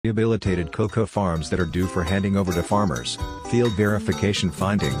Rehabilitated cocoa farms that are due for handing over to farmers. Field verification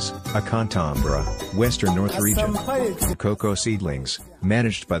findings, Aconcagua, Western North Region. Cocoa seedlings,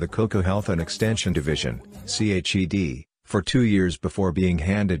 managed by the Cocoa Health and Extension Division, CHED, for 2 years before being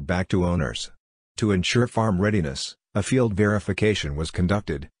handed back to owners. To ensure farm readiness, a field verification was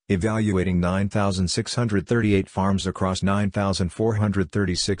conducted, evaluating 9,638 farms across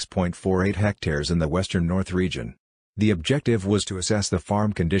 9,436.48 hectares in the Western North Region. The objective was to assess the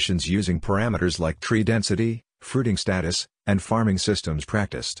farm conditions using parameters like tree density, fruiting status, and farming systems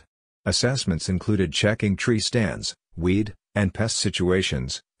practiced. Assessments included checking tree stands, weed, and pest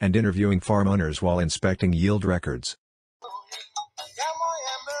situations, and interviewing farm owners while inspecting yield records.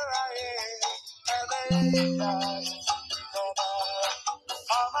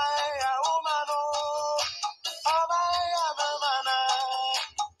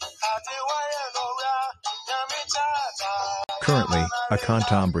 Currently,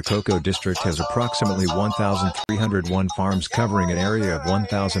 Aconcagua Cocoa District has approximately 1,301 farms covering an area of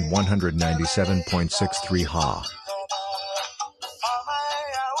 1,197.63 ha.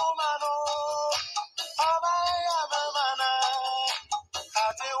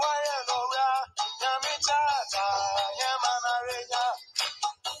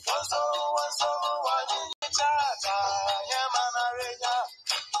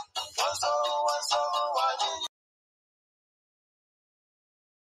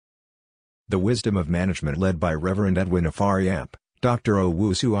 The wisdom of management led by Reverend Edwin Afariamp, Dr.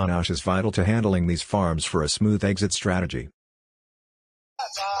 Owusu Anash is vital to handling these farms for a smooth exit strategy.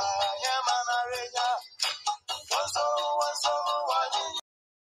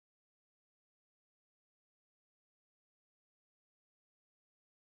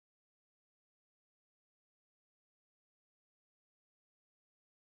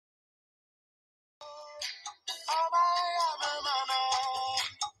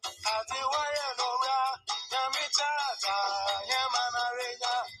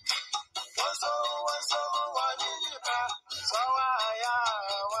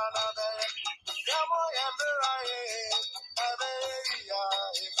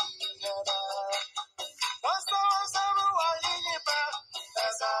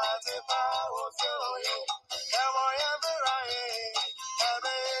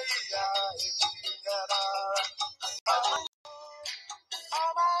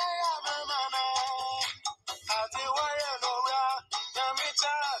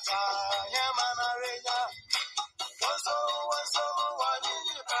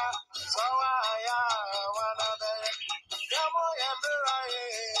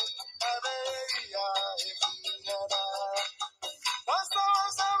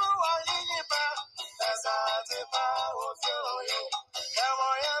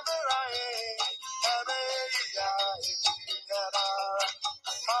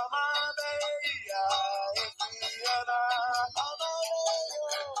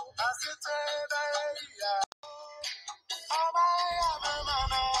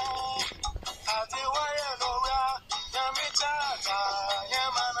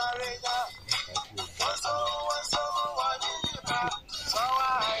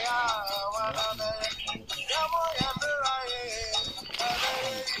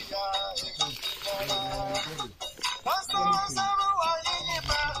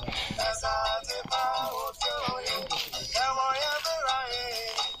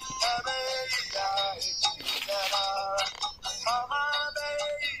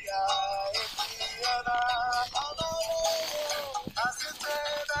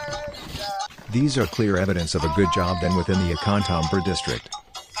 These are clear evidence of a good job done within the Aconcagua district.